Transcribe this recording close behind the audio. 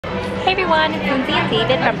Hey everyone, it's Lindsay and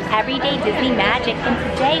David from Everyday Disney Magic,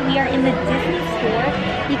 and today we are in the Disney store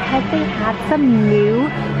because they have some new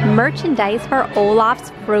merchandise for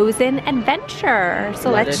Olaf's Frozen Adventure.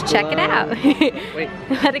 So let's check it out. Wait,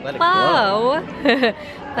 let it glow.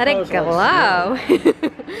 Let it glow.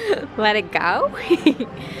 Let it go.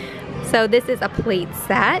 So this is a plate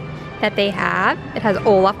set that they have. It has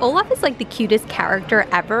Olaf. Olaf is like the cutest character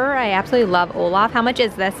ever. I absolutely love Olaf. How much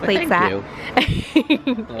is this plate set? Thank you.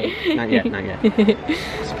 Not yet, not yet.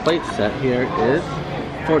 This plate set here is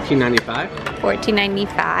 $14.95.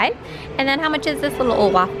 $14.95. And then how much is this little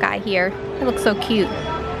Olaf guy here? It looks so cute.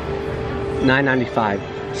 $9.95.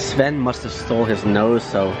 Sven must have stole his nose,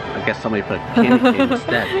 so I guess somebody put a candy cane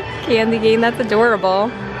instead. Candy cane, that's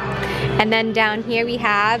adorable. And then down here we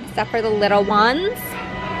have stuff for the little ones.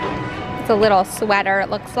 It's a little sweater, it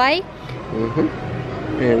looks like.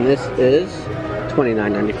 And this is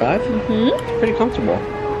 $29.95. Pretty comfortable.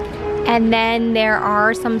 And then there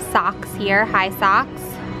are some socks here, high socks.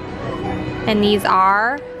 And these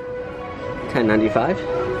are $10.95.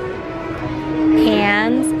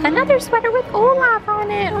 And another sweater with Olaf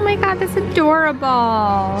on it. Oh my god, that's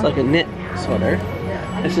adorable. It's like a knit sweater.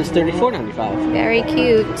 This is $34.95. Very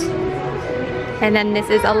cute. And then this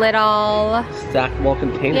is a little stackable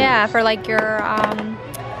container. Yeah, for like your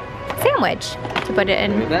sandwich to put it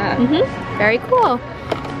in. Look at that. Very cool.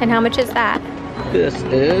 And how much is that? This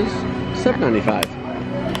is $7.95.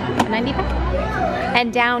 $7.95.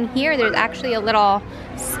 And down here, there's actually a little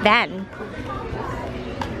Sven.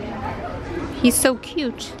 He's so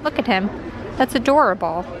cute. Look at him. That's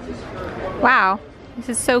adorable. Wow, this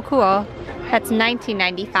is so cool. That's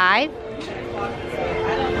 $19.95.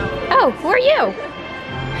 Oh, who are you?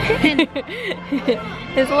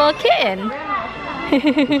 His little kitten.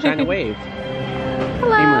 He's trying to wave.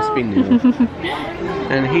 Hello. He must be new.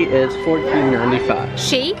 And he is $14.95.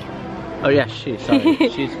 She? Oh yeah, she, sorry.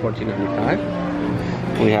 She's $14.95.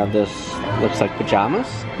 We have this, looks like pajamas.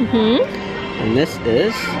 And this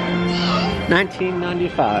is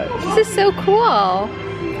 $19.95. This is so cool.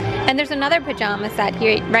 And there's another pajama set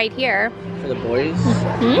here, right here. For the boys.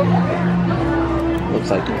 Looks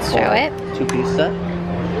like it's show it. Two-piece set.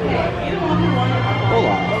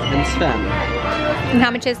 Olaf and Sven. And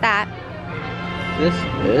how much is that? This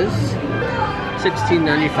is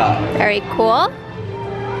 $16.95. Very cool.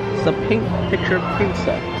 It's a pink picture paint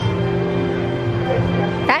set.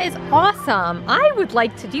 That is awesome. I would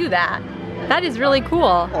like to do that. That is really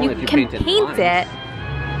cool. Only You can paint it.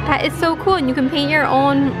 That is so cool, and you can paint your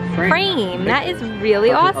own frame. That is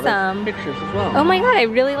really awesome. Pictures as well. Oh my god, I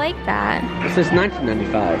really like that. This is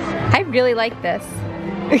 $19.95. I really like this.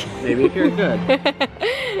 Maybe if you're good.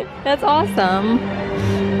 That's awesome.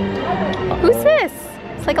 Who's this?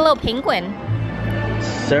 It's like a little penguin.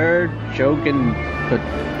 Sir Jogan.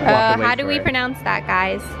 How do we pronounce that,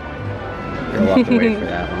 guys? You'll walk away for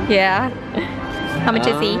that one. Yeah. How much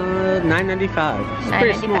is he? $9.95. It's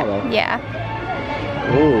pretty small though. Yeah.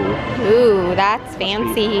 Ooh. Ooh, that's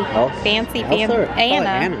fancy. Fancy. Anna.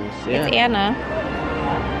 Anna. Yeah. It's Anna.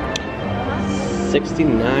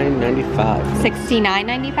 $69.95.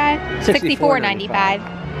 $69.95? $64.95.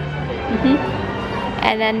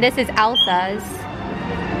 And then this is Elsa's.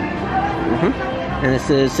 And this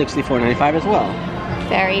is $64.95 as well.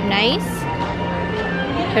 Very nice.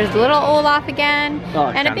 There's little Olaf again. Oh,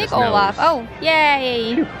 and a big Olaf. Oh,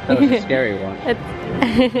 yay. That was a scary one.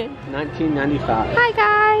 $19.95. Hi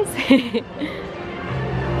guys.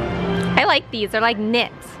 I like these. They're like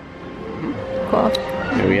knits. Cool.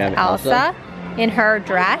 Here we have Elsa in her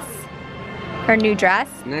dress. Her new dress.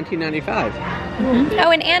 $19.95.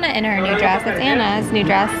 Oh, and Anna in her new dress. That's Anna's new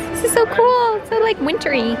dress. This is so cool. It's so like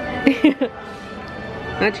wintry.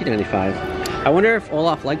 $19.95. I wonder if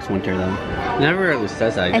Olaf likes winter though. Never really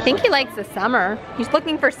says that. I think he likes the summer. He's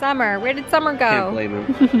looking for summer. Where did summer go? Can't blame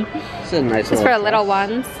him. It's a nice It's for little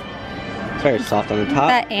ones. It's very soft on the top. Is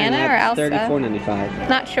that Anna or Elsa? $34.95.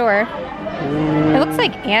 Not sure. It looks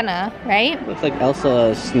like Anna, right? Looks like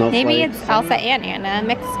Elsa Snowflake. Maybe it's Elsa and Anna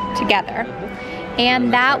mixed together.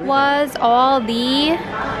 And that was all the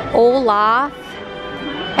Olaf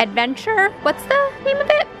Adventure. What's the name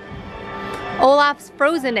of it? Olaf's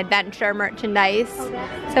Frozen Adventure merchandise.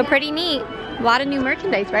 So pretty neat. A lot of new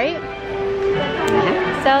merchandise, right?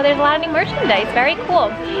 So there's a lot of new merchandise. Very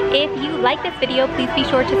cool. If you like this video, please be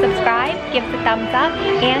sure to subscribe, give us a thumbs up,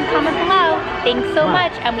 and comment below. Thanks so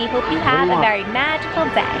much, and we hope you have a very magical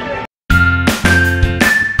day.